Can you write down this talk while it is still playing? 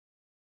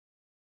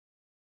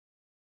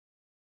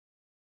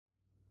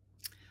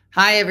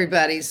Hi,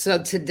 everybody.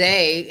 So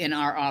today in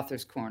our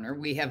Author's Corner,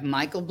 we have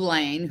Michael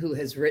Blaine, who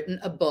has written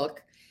a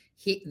book,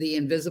 The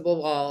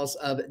Invisible Walls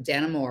of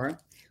Dannemora,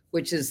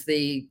 which is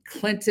the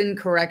Clinton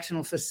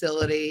Correctional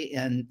Facility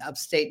in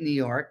upstate New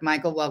York.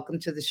 Michael, welcome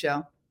to the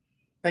show.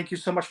 Thank you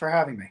so much for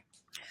having me.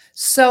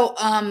 So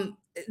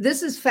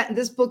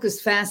this book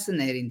is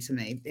fascinating to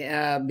me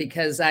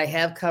because I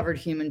have covered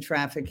human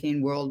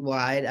trafficking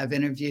worldwide. I've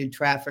interviewed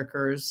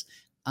traffickers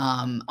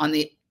on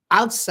the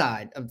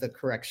outside of the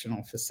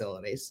correctional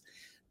facilities.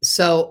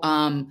 So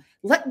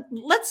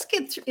let's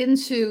get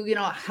into,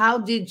 how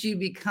did you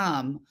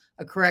become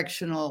a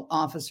correctional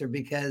officer?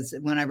 Because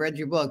when I read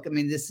your book, I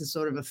mean, this is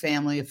sort of a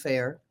family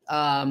affair.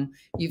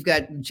 You've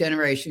got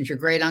generations. Your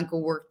great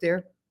uncle worked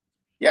there.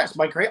 Yes,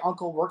 my great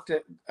uncle worked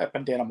up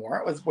in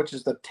Dannemora, which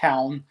is the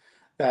town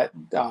that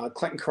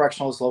Clinton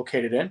Correctional is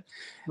located in.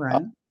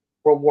 Right.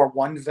 World War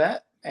I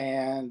vet,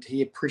 and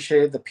he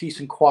appreciated the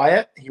peace and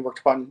quiet. He worked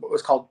on what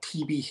was called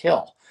TB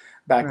Hill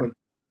back when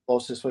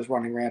explosives was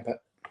running rampant.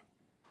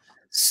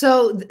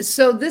 So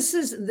this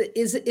is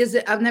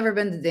it? I've never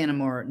been to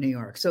Dannemora, New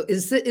York. So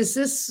is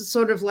this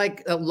sort of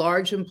like a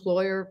large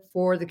employer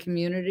for the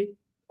community?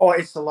 Oh,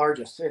 it's the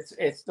largest.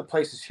 It's the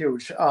place is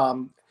huge.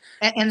 And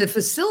the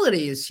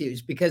facility is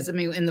huge because, I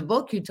mean, in the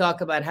book, you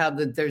talk about how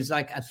there's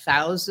like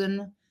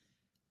 1,000.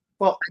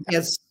 Well, I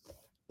guess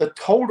the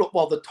total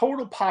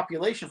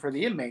population for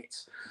the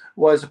inmates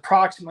was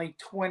approximately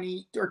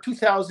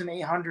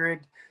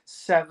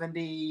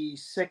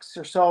 2,876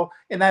 or so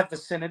in that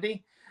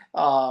vicinity.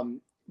 But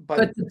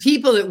the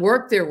people that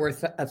work there were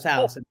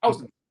 1,000.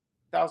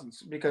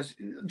 Thousands, because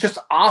just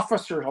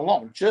officers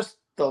alone, just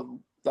the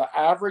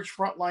average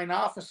frontline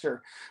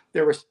officer,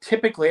 there was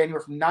typically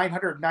anywhere from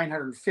 900 to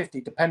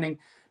 950, depending,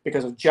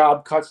 because of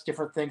job cuts,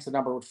 different things, the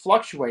number would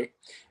fluctuate.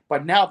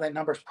 But now that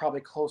number is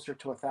probably closer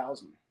to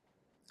 1,000.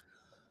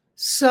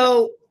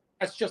 So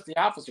that's just the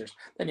officers.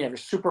 Then you have your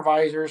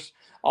supervisors,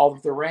 all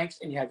of the ranks,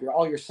 and you have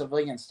all your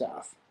civilian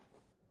staff.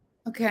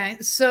 Okay.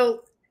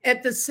 So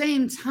at the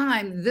same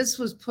time, this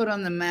was put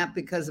on the map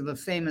because of a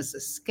famous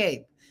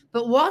escape.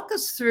 But walk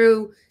us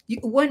through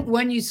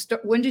when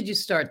did you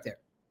start there?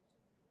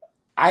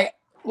 I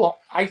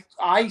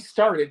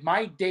started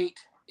my date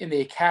in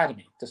the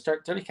academy to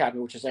start the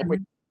academy, which is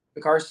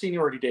our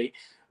seniority date,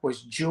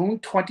 was June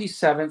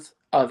 27th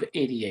of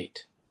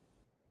 88.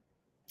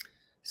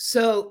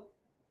 So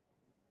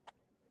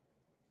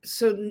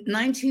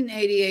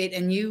 1988,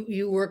 and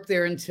you worked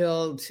there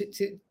until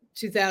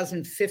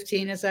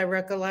 2015, as I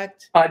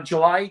recollect.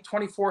 July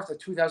 24th of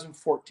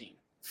 2014.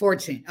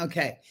 14.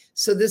 Okay.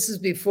 So this is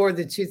before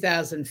the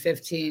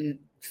 2015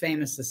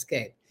 famous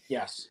escape.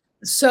 Yes.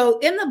 So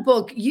in the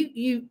book,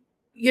 you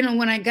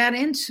when I got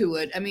into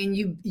it, I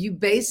mean, you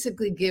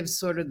basically give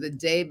sort of the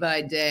day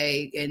by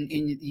day, and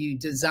you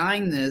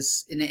design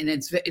this, and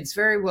it's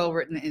very well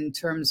written in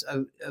terms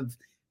of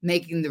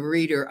making the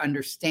reader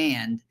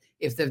understand,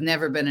 if they've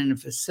never been in a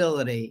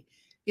facility,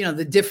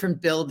 the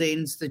different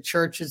buildings, the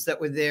churches that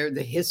were there,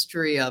 the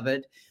history of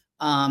it.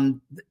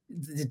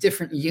 The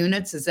different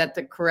units, is that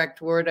the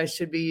correct word I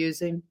should be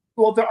using?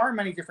 Well, there are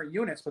many different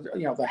units, but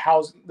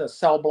the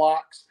cell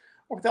blocks,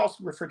 or they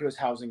also referred to as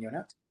housing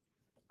units.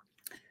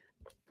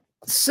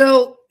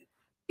 So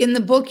in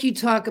the book, you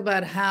talk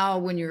about how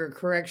when you're a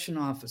correction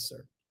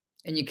officer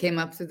and you came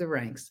up through the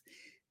ranks,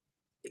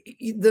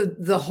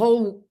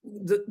 you're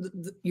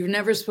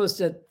never supposed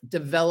to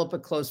develop a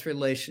close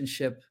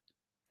relationship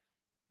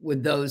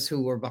with those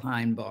who were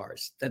behind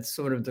bars. That's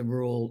sort of the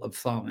rule of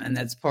thumb, and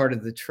that's part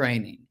of the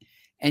training.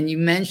 And you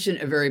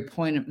mentioned a very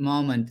poignant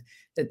moment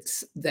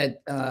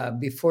that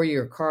before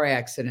your car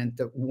accident,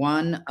 that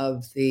one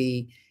of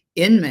the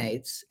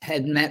inmates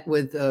had met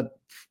with a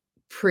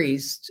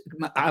priest,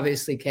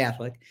 obviously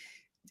Catholic.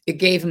 It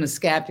gave him a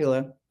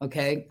scapula,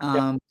 okay,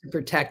 to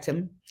protect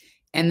him,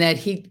 and that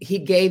he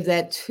gave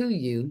that to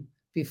you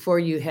before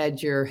you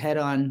had your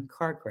head-on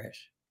car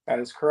crash. That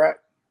is correct.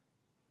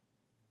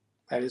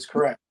 That is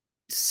correct.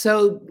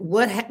 So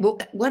what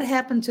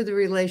happened to the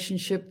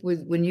relationship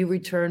when you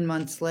returned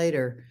months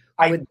later?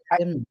 I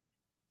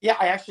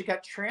actually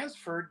got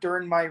transferred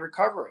during my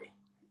recovery.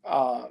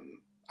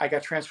 I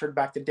got transferred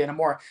back to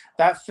Dannemora.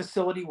 That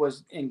facility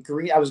was in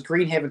I was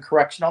Greenhaven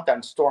Correctional down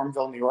in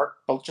Stormville, New York,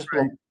 below.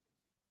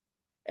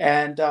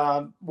 And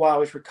while I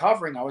was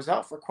recovering, I was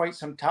out for quite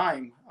some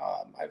time.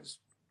 I was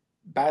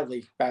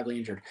badly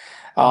injured.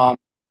 I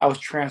was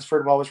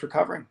transferred while I was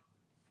recovering.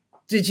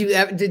 Did you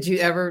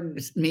ever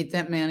meet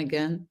that man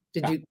again?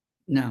 Did you?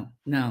 No.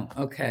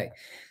 Okay.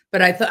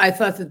 But I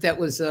thought that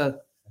was that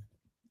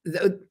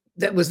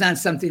was not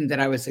something that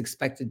I was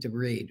expected to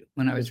read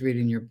when I was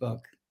reading your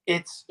book.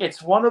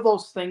 It's one of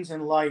those things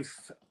in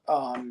life.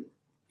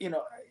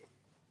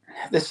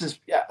 This is,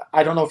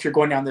 I don't know if you're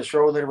going down this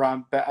road later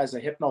on, but as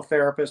a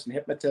hypnotherapist and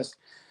hypnotist,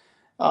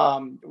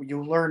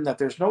 you learn that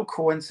there's no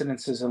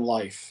coincidences in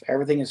life.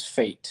 Everything is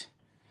fate.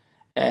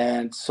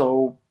 And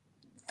so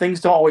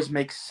things don't always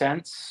make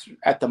sense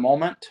at the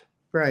moment,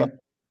 right? But in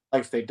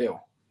life they do.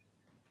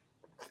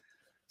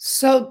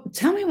 So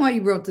tell me why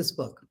you wrote this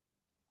book.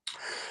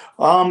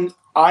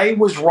 I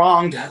was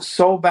wronged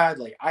so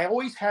badly. I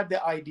always had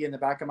the idea in the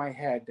back of my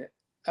head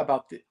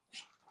about the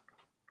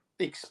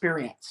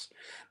experience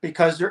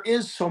because there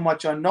is so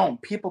much unknown.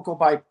 People go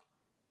by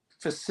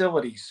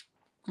facilities,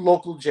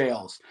 local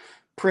jails,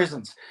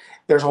 prisons.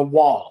 There's a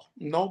wall.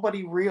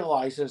 Nobody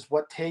realizes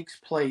what takes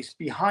place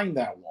behind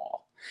that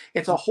wall.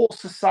 It's a whole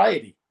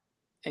society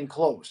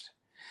enclosed.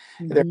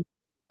 There Mhm.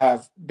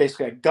 have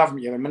basically a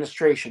government, you have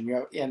administration,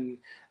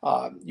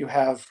 you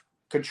have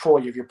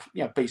control, you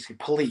have basically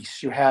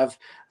police, you have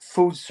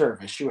food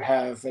service, you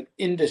have an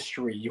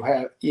industry, you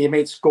have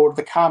inmates go to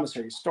the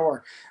commissary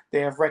store,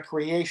 they have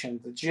recreation,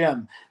 the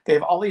gym, they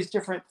have all these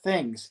different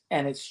things,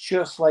 and it's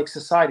just like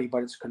society,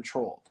 but it's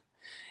controlled.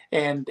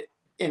 And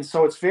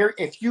so it's very,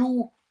 if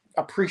you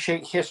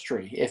appreciate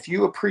history, if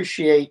you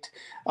appreciate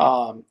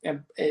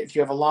and if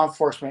you have a law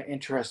enforcement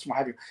interest, what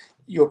have you,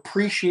 you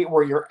appreciate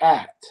where you're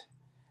at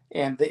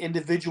and the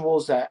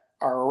individuals that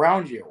are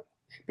around you,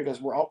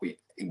 because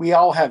we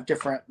all have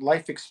different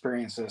life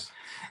experiences,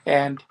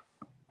 and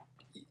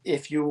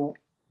if you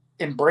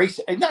embrace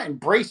it, and not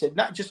embrace it,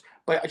 not just,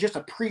 but just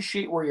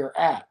appreciate where you're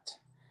at,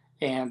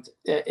 and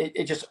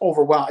it just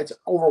it's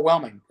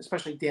overwhelming,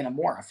 especially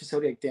Dannemora, a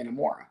facility like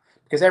Dannemora,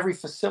 because every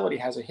facility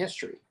has a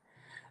history.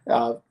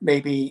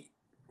 Maybe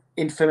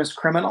infamous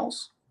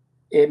criminals,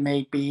 it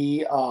may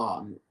be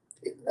an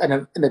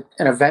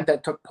event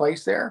that took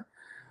place there.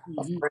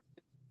 Mhm.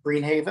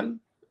 Greenhaven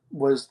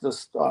was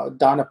this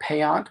Donna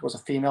Payant was a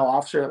female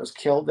officer that was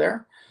killed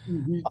there,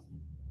 Mhm.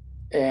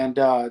 and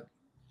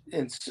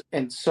and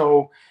and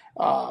so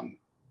um,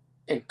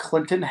 and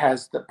Clinton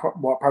has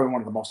probably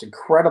one of the most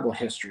incredible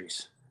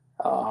histories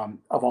of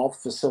all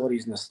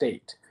facilities in the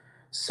state.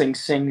 Sing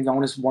Sing,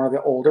 known as one of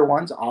the older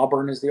ones.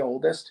 Auburn is the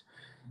oldest,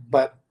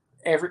 but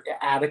every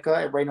Attica,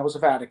 everybody knows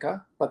of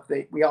Attica, but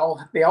they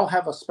all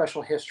have a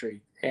special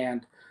history,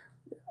 and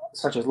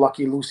such as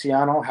Lucky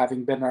Luciano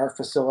having been in our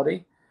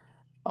facility,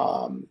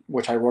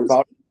 which I wrote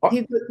about.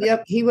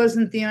 Yep, he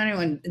wasn't the only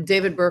one.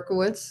 David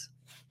Berkowitz.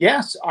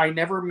 Yes, I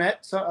never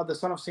met the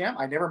Son of Sam.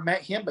 I never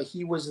met him, but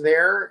he was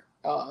there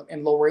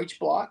in Lower H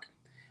Block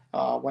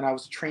when I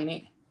was a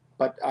trainee.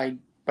 But I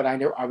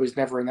was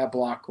never in that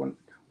block when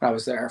I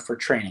was there for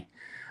training.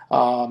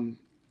 Um,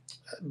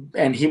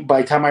 and he,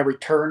 by the time I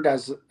returned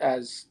as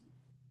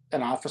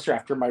an officer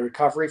after my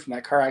recovery from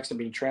that car accident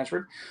being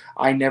transferred,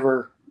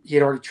 he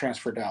had already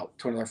transferred out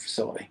to another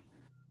facility.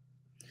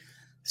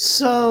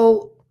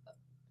 So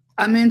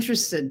I'm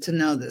interested to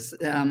know this.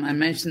 I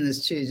mentioned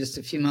this to you just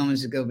a few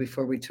moments ago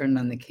before we turned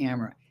on the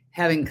camera.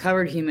 Having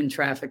covered human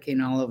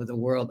trafficking all over the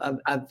world,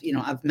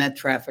 I've met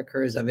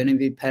traffickers, I've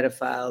interviewed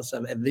pedophiles,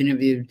 I've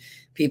interviewed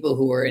people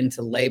who are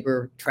into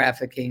labor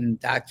trafficking,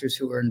 doctors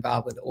who are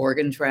involved with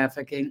organ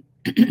trafficking.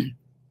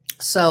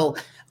 So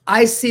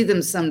I see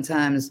them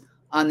sometimes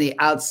on the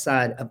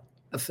outside of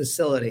a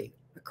facility,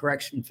 a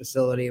correction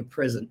facility, a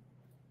prison.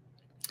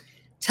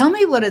 Tell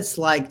me what it's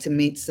like to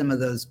meet some of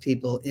those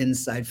people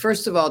inside.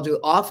 First of all, do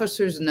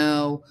officers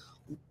know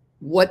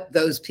what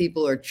those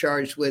people are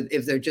charged with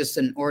if they're just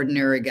an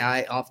ordinary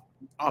guy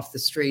off the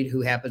street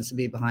who happens to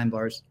be behind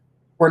bars?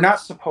 We're not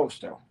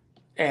supposed to,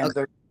 and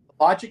Okay. the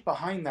logic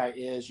behind that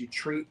is you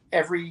treat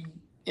every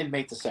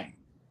inmate the same.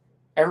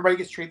 Everybody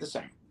gets treated the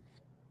same.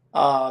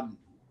 Um,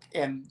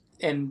 and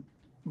but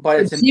But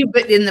it's in,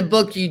 but in the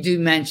book, you do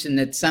mention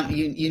that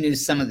you knew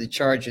some of the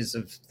charges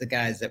of the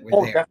guys that were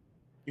oh, there.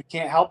 you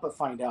can't help but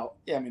find out.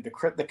 I mean,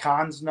 the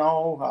cons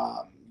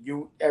know.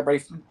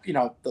 Everybody,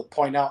 they'll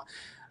point out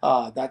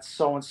that's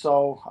so and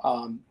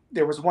so.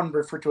 There was one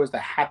referred to as the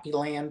Happy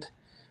Land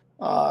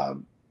uh,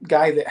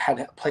 guy that had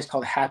a place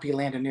called Happy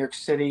Land in New York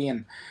City,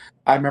 and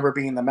I remember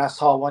being in the mess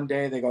hall one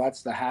day. They go,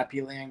 "That's the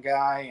Happy Land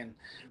guy,"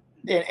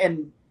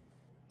 and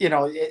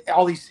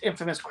all these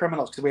infamous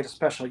criminals, because we had a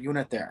special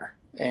unit there,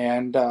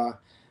 and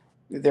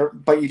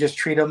but you just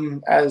treat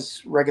them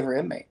as regular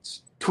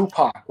inmates.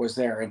 Tupac was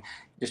there, and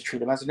you just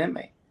treat him as an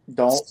inmate.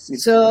 Don't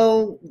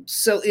So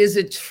is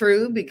it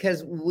true?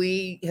 Because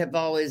we have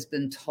always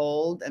been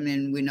told, I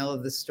mean, we know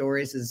of the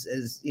stories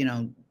as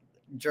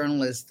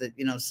journalists that,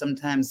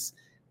 sometimes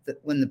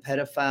when the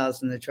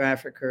pedophiles and the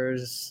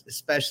traffickers,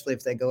 especially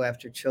if they go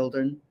after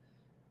children,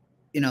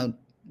 you know,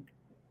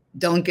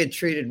 don't get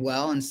treated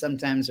well and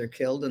sometimes are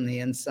killed on the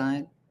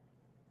inside.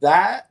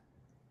 that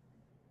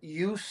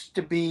used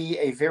to be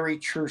a very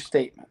true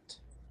statement.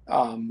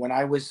 When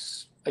I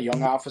was a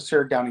young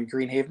officer down in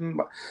Greenhaven,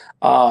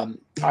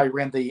 I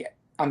ran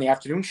on the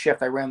afternoon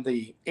shift. I ran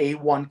the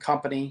A1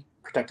 company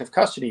protective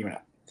custody unit.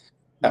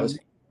 That was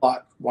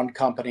one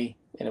company,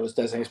 and it was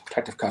designated as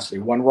protective custody,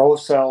 one row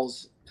of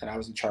cells, and I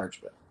was in charge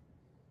of it.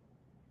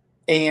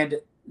 And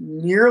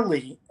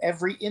nearly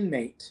every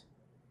inmate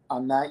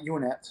on that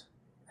unit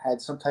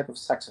had some type of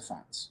sex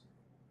offense.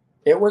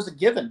 It was a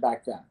given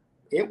back then.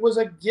 It was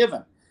a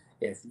given.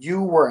 If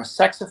you were a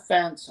sex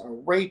offense, a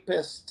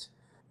rapist,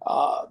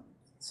 uh,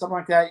 something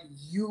like that,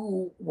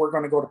 you were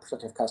going to go to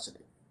protective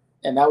custody.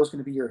 And that was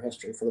going to be your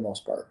history for the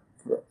most part,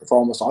 for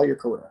almost all your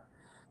career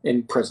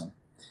in prison.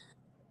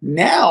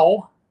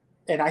 Now,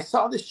 and I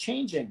saw this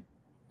changing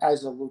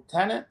as a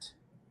lieutenant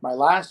my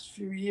last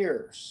few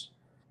years,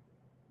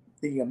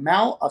 the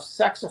amount of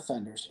sex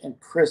offenders in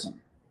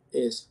prison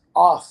is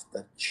off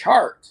the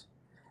chart,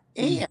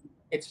 and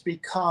it's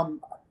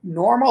become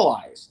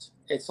normalized.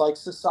 It's like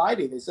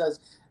society that says,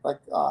 like,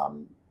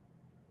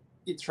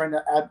 it's trying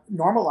to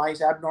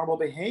normalize abnormal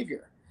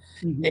behavior.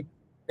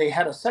 They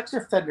had a sex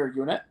offender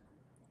unit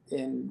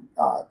in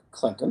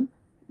Clinton,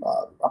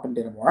 up in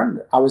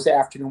Dannemora. I was the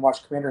afternoon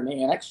watch commander in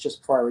the annex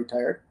just before I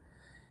retired,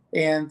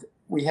 and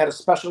we had a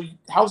special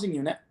housing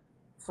unit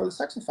for the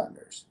sex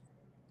offenders,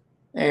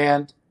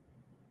 and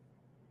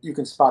you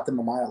can spot them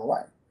a mile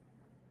away.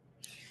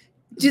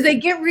 Do they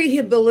get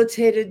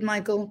rehabilitated,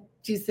 Michael?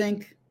 Do you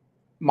think?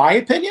 My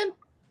opinion?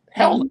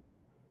 Hell no.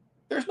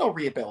 There's no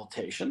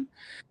rehabilitation.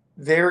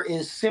 There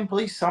is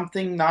simply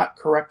something not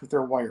correct with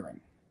their wiring.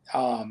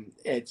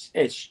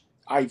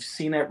 I've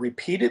seen it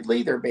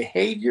repeatedly. Their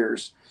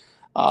behaviors.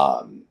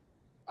 In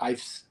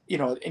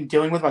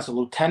dealing with them as a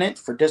lieutenant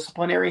for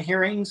disciplinary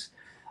hearings,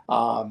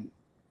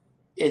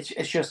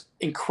 it's just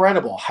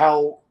incredible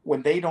how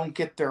when they don't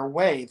get their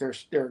way, their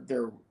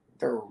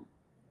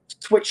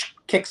switch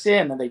kicks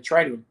in and they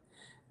try to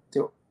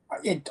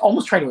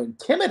almost try to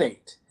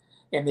intimidate,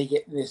 and they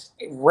get this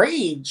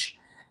rage.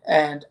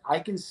 And I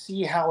can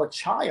see how a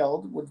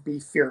child would be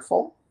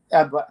fearful,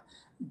 but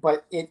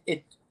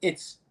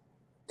it's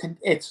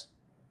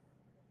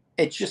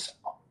just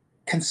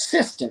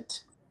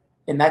consistent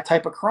in that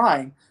type of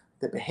crime.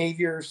 The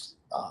behaviors,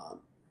 I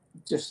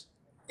just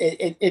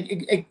hate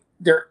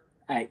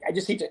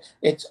to.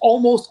 It's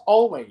almost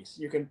always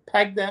you can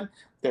peg them.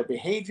 Their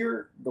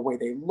behavior, the way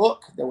they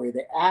look, the way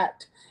they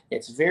act,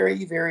 it's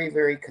very, very,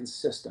 very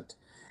consistent.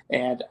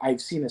 And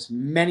I've seen this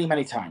many,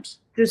 many times.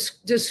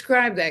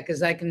 Describe that,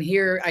 because I can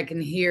hear,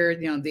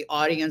 the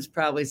audience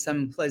probably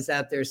someplace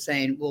out there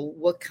saying, well,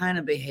 what kind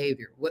of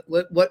behavior?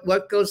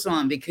 What goes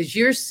on? Because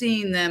you're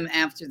seeing them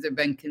after they've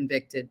been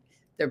convicted.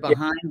 They're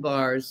behind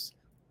bars.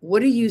 What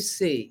do you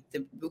see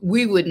that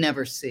we would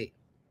never see?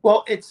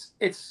 Well,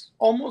 it's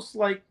almost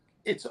like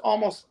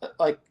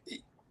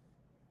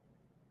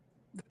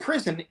the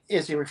prison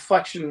is a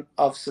reflection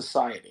of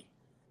society.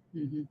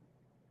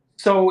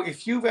 So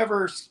if you've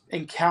ever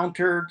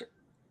encountered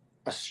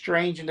a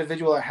strange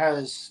individual that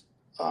has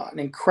an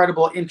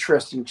incredible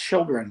interest in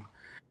children,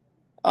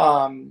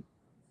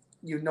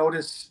 you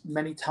notice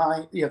many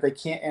times, they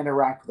can't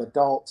interact with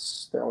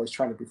adults. They're always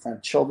trying to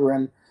befriend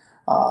children.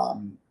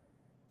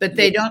 But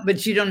they don't.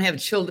 But you don't have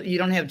children. You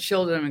don't have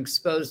children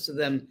exposed to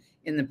them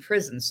in the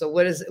prison. So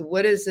what is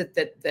it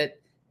that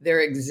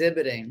they're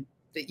exhibiting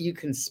that you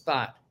can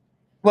spot?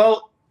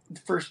 Well,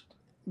 first,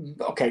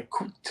 okay,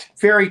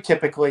 very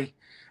typically,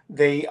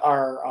 they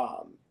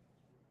are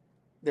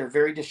they're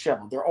very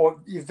disheveled. They're all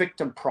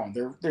victim prone.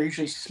 They're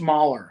usually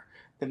smaller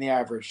than the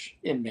average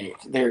inmate.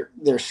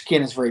 Their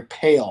skin is very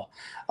pale.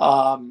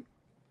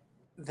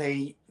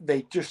 They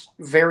just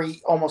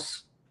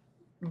almost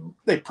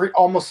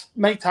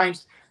many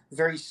times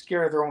very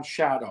scared of their own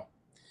shadow.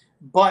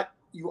 But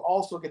you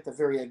also get the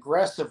very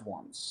aggressive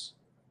ones.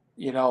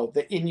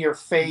 The in your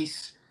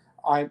face.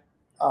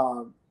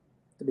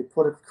 To be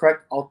politically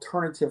correct,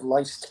 alternative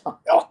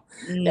lifestyle,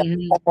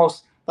 and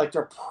almost like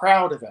they're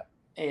proud of it,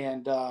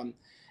 and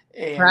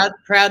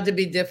proud to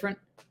be different.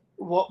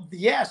 Well,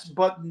 yes,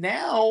 but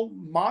now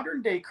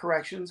modern day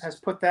corrections has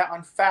put that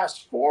on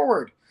fast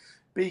forward,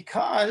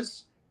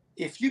 because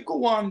if you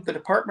go on the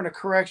Department of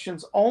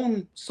Corrections'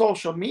 own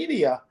social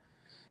media,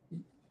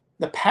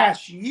 the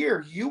past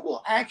year, you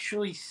will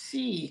actually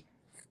see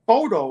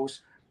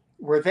photos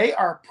where they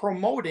are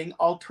promoting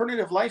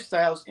alternative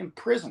lifestyles in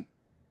prison.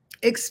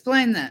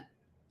 Explain that.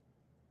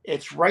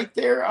 It's right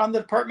there on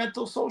the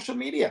departmental social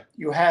media.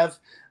 You have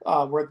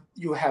where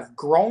you have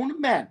grown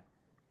men,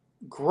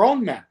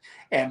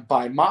 and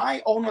by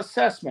my own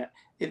assessment,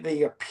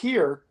 they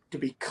appear to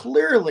be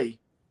clearly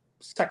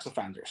sex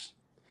offenders,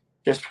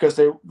 just because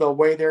the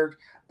way their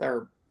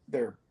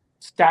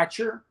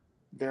stature,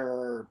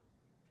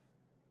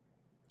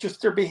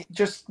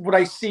 just what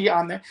I see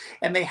on there,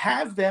 and they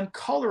have them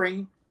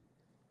coloring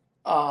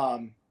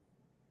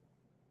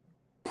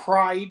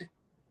pride.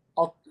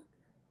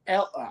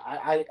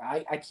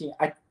 I can't.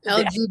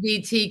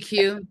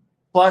 LGBTQ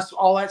plus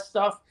all that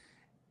stuff.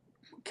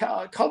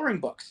 Coloring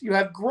books. You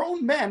have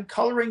grown men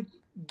coloring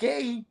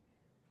gay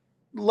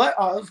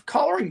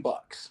coloring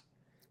books.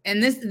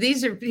 And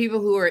these are people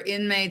who are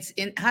inmates.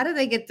 How do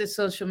they get the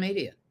social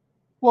media?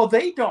 Well,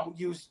 they're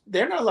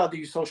not allowed to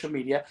use social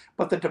media,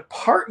 but the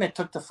department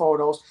took the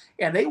photos,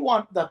 and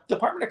the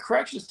Department of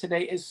Corrections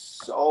today is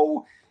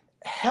so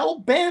hell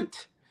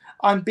bent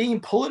on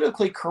being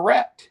politically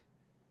correct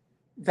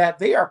that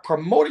they are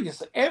promoting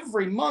this.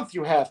 Every month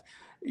you have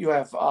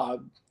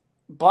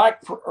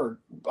Black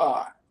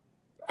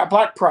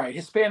Pride,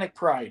 Hispanic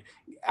Pride,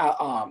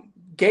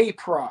 Gay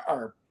Pride,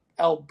 or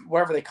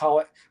whatever they call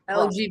it,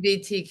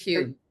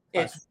 LGBTQ.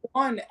 It's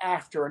one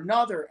after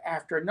another,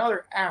 after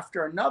another,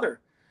 after another.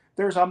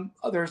 There's an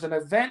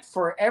event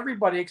for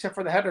everybody except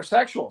for the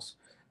heterosexuals.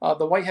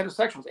 the white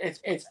heterosexuals.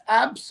 It's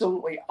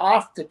absolutely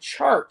off the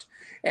chart,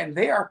 and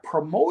they are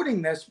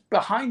promoting this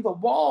behind the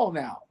wall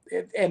now.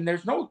 And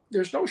there's no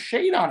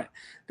shade on it.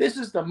 This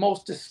is the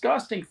most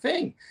disgusting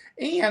thing.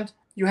 And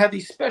you have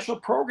these special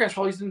programs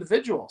for all these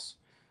individuals.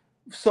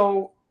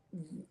 So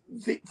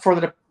for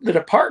the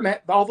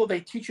department, although they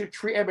teach you to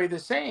treat everybody the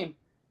same,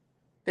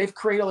 they've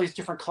created all these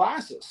different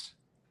classes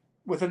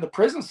within the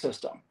prison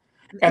system.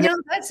 And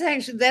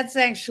that's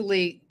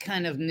actually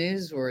kind of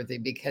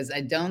newsworthy, because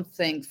I don't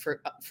think for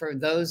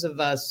those of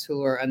us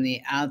who are on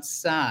the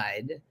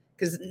outside,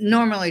 because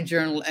normally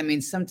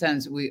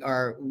sometimes we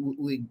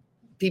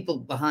people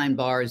behind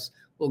bars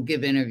will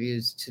give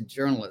interviews to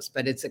journalists,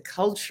 but it's a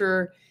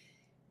culture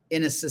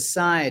in a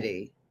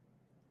society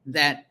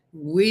that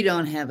we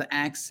don't have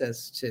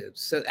access to.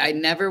 So I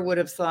never would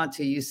have thought,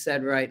 till you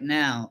said right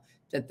now,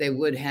 that they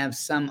would have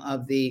some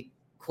of the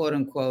quote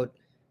unquote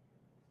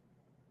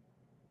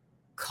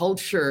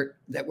culture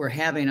that we're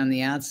having on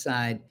the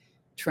outside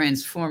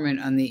transforming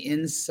on the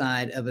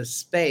inside of a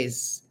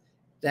space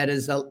that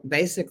is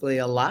basically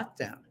a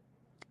lockdown.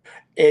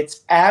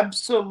 It's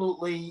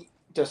absolutely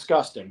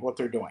disgusting what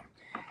they're doing.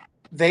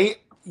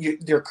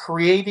 They're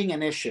creating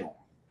an issue.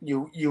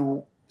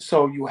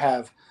 So you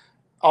have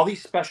all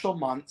these special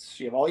months,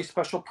 you have all these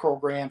special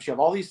programs, you have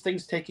all these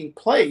things taking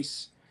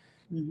place,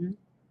 mm-hmm.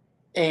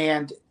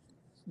 and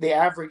the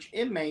average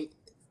inmate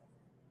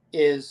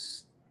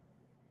is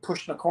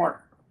pushed in a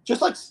corner,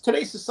 just like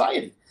today's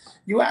society.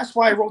 You asked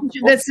why I wrote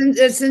the book.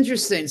 That's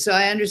interesting. So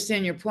I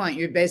understand your point.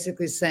 You're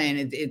basically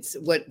saying it's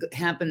what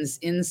happens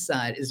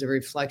inside is a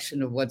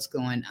reflection of what's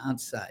going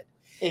outside.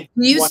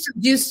 You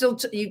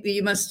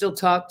must still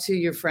talk to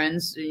your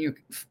friends and your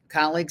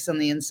colleagues on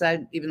the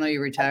inside, even though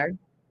you're retired?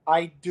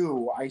 I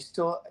do. I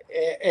still,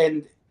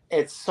 and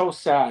it's so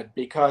sad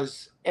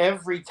because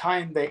every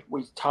time that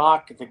we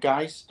talk, the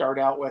guys start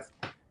out with,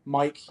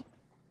 Mike,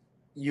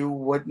 you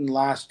wouldn't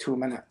last 2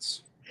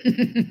 minutes.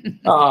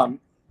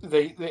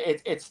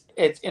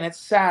 It's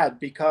sad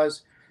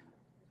because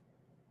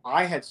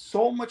I had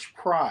so much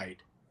pride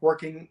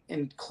working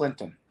in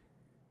Clinton,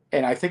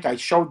 and I think I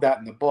showed that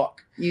in the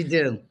book. You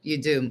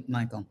do,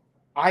 Michael.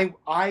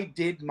 I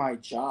did my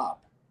job,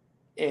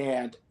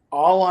 and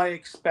all I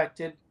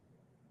expected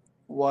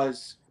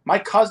was my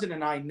cousin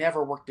and I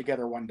never worked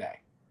together one day.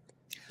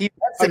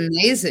 That's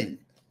amazing.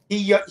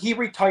 He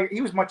retired.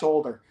 He was much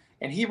older,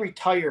 and he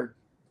retired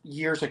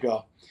years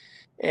ago.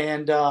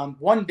 And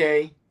one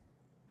day,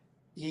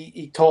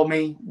 he told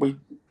me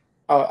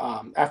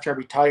after I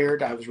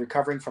retired, I was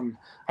recovering from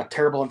a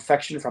terrible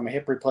infection from a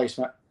hip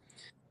replacement.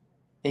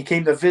 He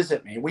came to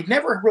visit me. We'd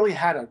never really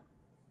had an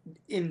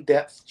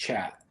in-depth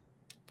chat,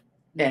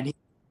 and he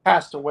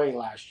passed away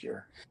last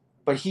year.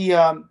 But he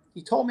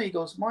told me, he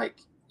goes, Mike,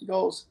 he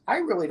goes, I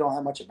really don't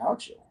have much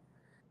about you.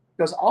 He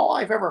goes, all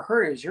I've ever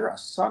heard is you're a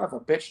son of a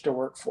bitch to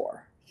work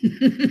for.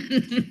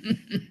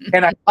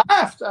 And I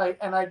laughed. I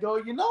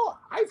go,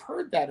 I've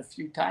heard that a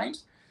few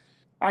times.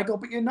 I go,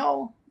 but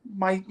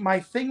my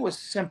thing was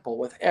simple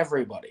with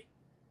everybody.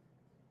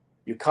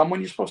 You come when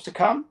you're supposed to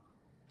come.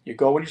 You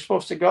go when you're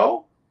supposed to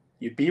go.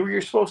 You be where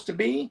you're supposed to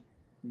be.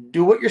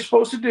 Do what you're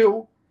supposed to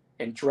do.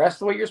 And dress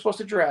the way you're supposed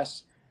to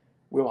dress.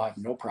 We will have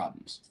no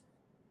problems.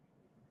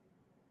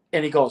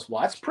 And he goes,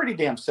 well, that's pretty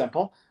damn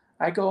simple.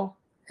 I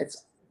treat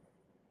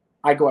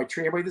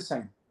everybody the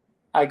same.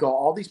 I go,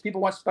 all these people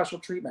want special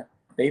treatment.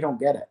 They don't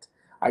get it.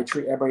 I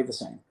treat everybody the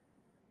same.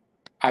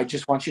 I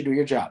just want you to do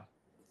your job.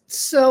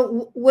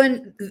 So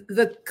when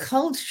the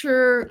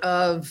culture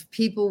of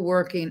people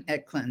working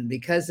at Clinton,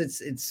 because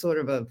it's sort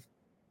of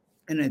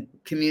in a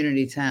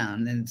community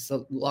town and it's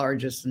the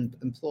largest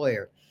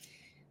employer,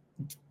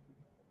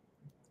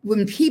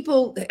 when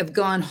people have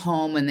gone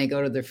home and they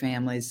go to their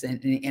families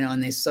and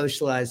they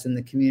socialize in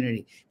the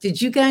community, did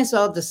you guys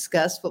all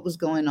discuss what was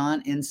going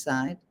on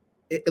inside?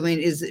 I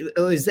mean,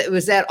 was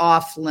that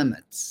off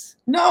limits?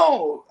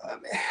 No,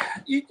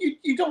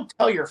 you don't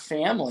tell your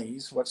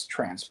families what's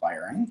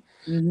transpiring.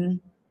 Mm-hmm.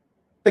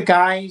 The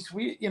guys,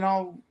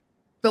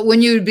 But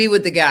when you would be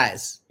with the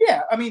guys,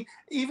 yeah, I mean,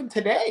 even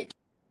today,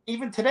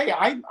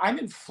 I'm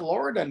in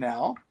Florida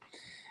now,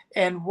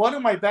 and one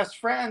of my best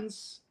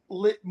friends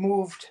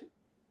moved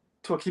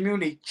to a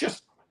community.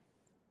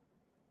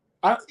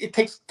 It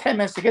takes 10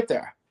 minutes to get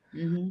there.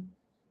 Mm-hmm.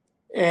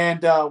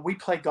 And we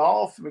play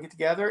golf, we get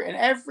together, and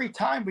every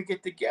time we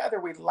get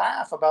together, we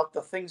laugh about the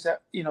things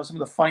that, some of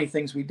the funny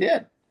things we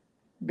did,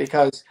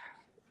 because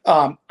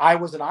I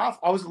was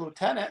a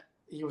lieutenant,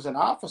 he was an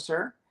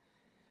officer.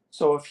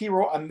 So if he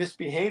wrote a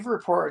misbehavior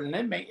report on an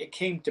inmate, it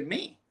came to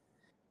me.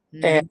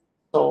 Mm-hmm. And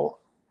so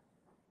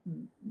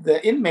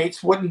the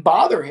inmates wouldn't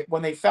bother him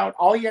when they found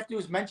all you have to do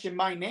is mention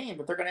my name,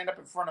 but they're going to end up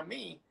in front of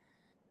me,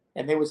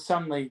 and they would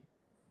suddenly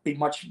be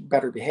much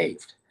better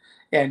behaved.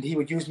 And he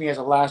would use me as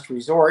a last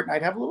resort, and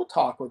I'd have a little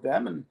talk with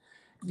them and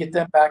get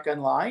them back in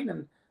line.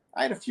 And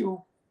I had a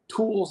few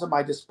tools at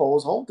my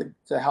disposal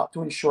to help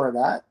to ensure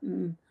that,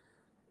 and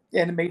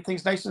it made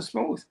things nice and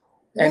smooth.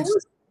 And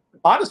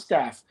a lot of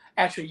staff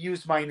actually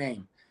used my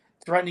name.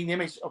 threatening the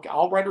inmates. Okay,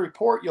 I'll write a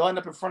report. You'll end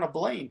up in front of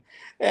Blaine,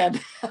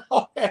 and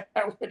I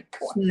would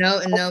go.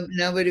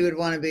 Nobody would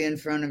want to be in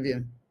front of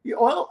you.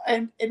 Well,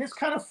 and it's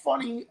kind of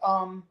funny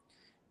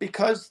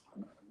because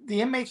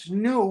the inmates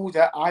knew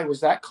that I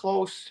was that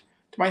close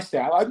to my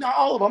staff. Not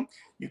all of them.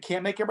 You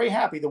can't make everybody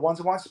happy. The ones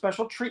that want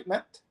special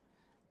treatment,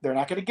 they're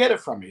not going to get it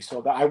from me.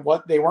 So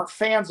that they weren't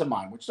fans of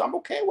mine, which I'm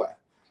okay with.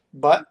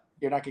 But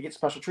you're not going to get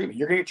special treatment.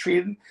 You're going to get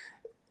treated.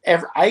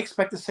 I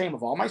expect the same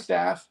of all my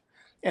staff,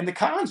 and the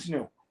cons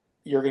knew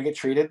you're going to get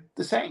treated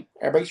the same.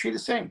 Everybody's treated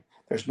the same.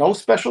 There's no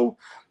special,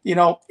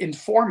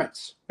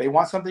 informants. They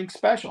want something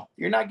special.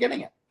 You're not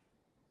getting it.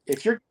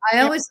 If you're,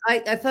 I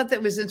thought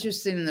that was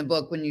interesting in the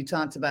book when you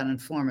talked about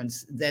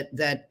informants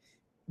that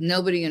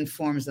nobody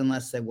informs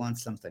unless they want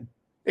something.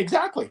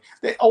 Exactly.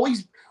 They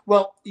always,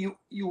 well,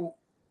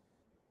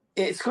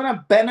 it's going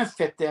to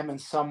benefit them in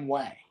some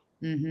way.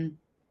 Mm-hmm.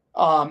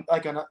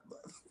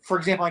 For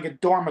example, like a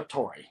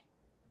dormitory.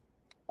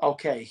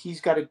 Okay,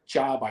 he's got a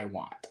job I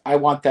want. I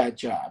want that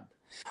job.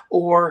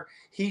 Or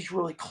he's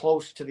really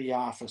close to the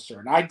officer,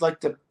 and I'd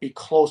like to be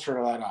closer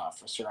to that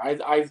officer.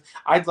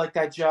 I'd like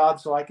that job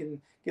so I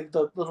can get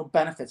the little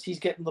benefits. He's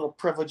getting little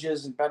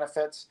privileges and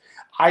benefits.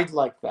 I'd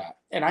like that.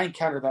 And I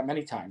encountered that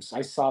many times.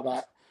 I saw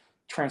that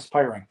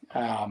transpiring.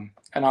 An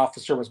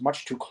officer was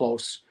much too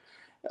close.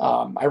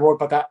 I wrote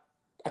about that.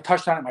 I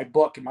touched on it in my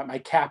book, and my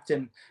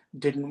captain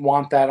didn't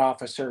want that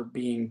officer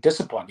being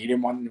disciplined. He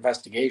didn't want an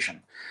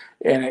investigation,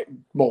 and it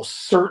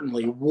most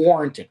certainly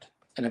warranted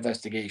an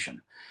investigation.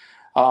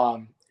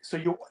 So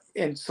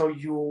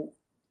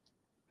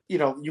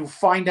you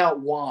find out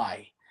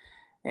why,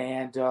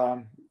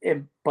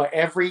 but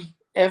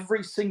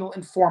every single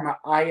informant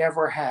I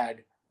ever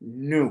had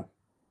knew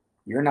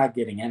you're not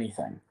getting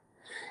anything.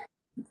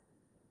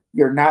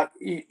 You're not,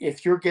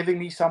 if you're giving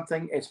me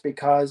something, it's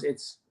because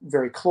it's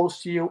very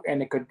close to you and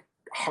it could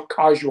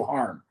cause you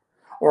harm,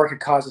 or it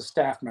could cause a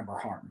staff member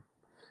harm.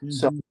 Mm-hmm.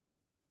 So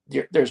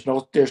there's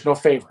no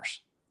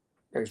favors.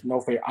 There's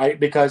no favor.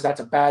 Because that's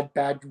a bad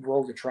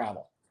road to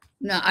travel.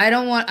 No, I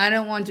don't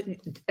want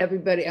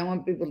everybody. I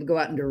want people to go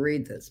out and to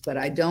read this, but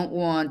I don't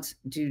want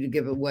you to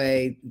give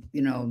away,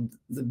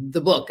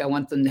 the book. I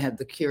want them to have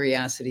the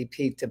curiosity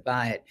peak to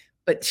buy it.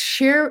 But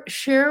share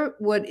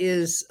what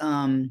is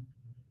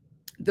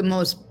the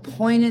most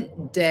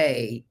poignant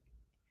day,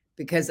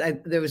 because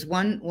there was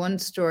one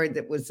story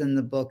that was in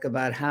the book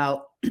about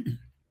how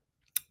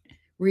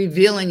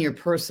revealing your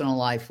personal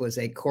life was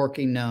a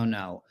corky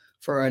no-no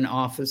for an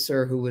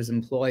officer who was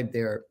employed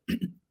there,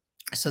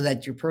 so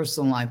that your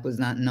personal life was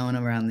not known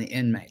around the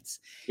inmates.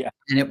 Yeah.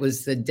 And it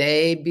was the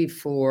day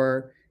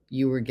before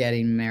you were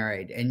getting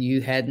married, and you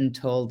hadn't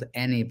told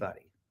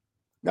anybody.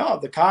 No,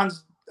 the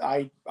cons,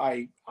 I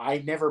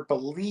never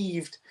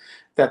believed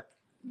that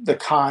the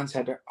cons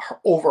had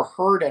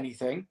overheard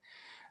anything.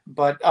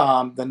 But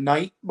the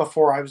night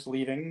before I was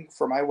leaving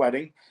for my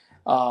wedding,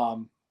 I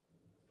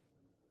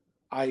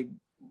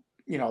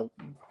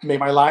made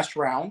my last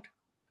round,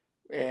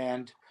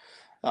 and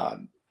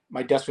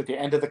my desk was at the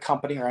end of the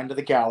company, or end of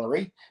the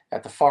gallery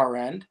at the far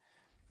end.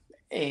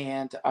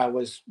 And I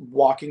was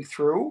walking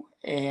through,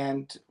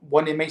 and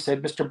one inmate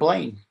said, "Mr.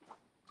 Blaine."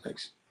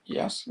 Thanks.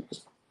 Yes,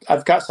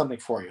 I've got something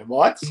for you.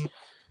 What?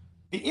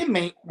 The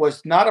inmate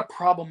was not a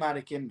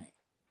problematic inmate.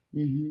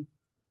 Mm-hmm.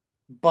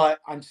 But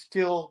I'm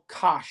still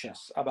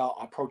cautious about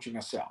approaching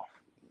a cell.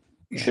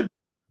 You should.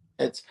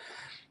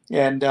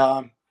 And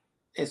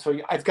so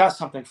I've got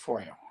something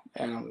for you.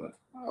 And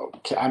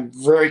okay, I'm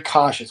very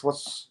cautious.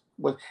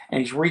 And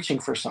he's reaching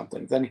for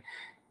something. Then he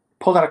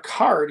pulled out a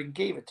card and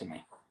gave it to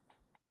me.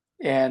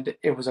 And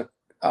it was a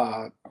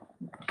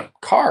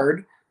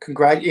card,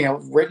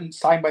 written,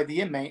 signed by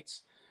the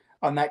inmates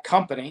on that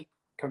company,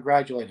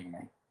 congratulating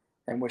me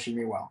and wishing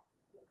me well.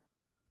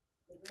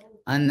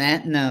 On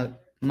that note,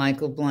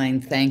 Michael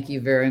Blaine, thank you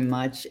very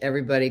much.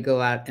 Everybody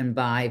go out and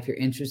buy, if you're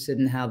interested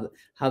in how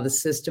the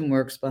system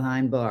works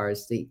behind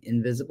bars, The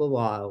Invisible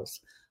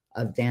Walls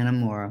of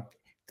Dannemora,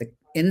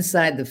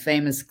 inside the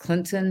famous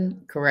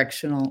Clinton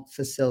Correctional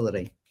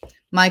Facility.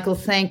 Michael,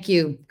 thank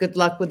you. Good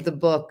luck with the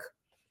book.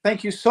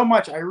 Thank you so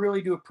much. I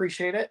really do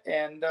appreciate it.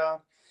 And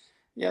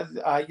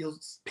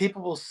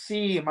people will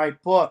see in my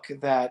book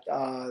that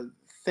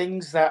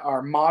things that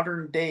are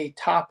modern day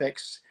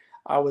topics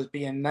I was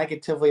being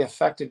negatively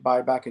affected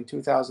by back in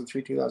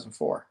 2003,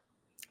 2004.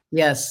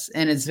 Yes,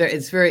 and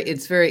it's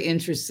very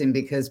interesting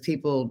because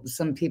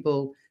some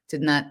people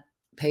did not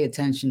pay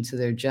attention to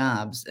their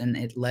jobs, and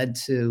it led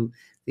to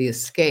the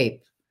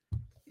escape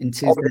in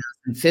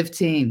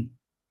 2015.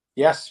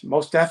 Yes,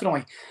 most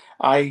definitely.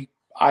 I'm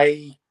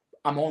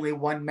only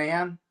one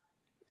man,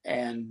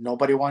 and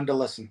nobody wanted to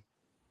listen.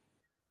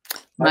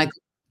 Michael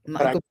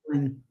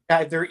I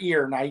had their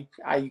ear, and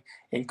I,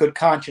 in good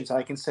conscience,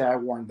 I can say I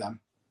warned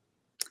them.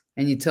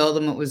 And you told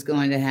them it was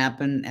going to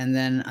happen, and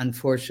then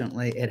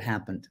unfortunately it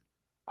happened.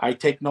 I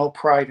take no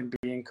pride in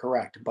being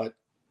correct, but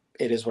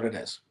it is what it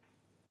is.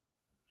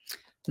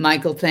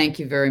 Michael, thank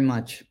you very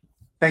much.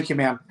 Thank you,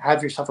 ma'am.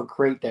 Have yourself a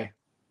great day.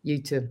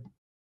 You too.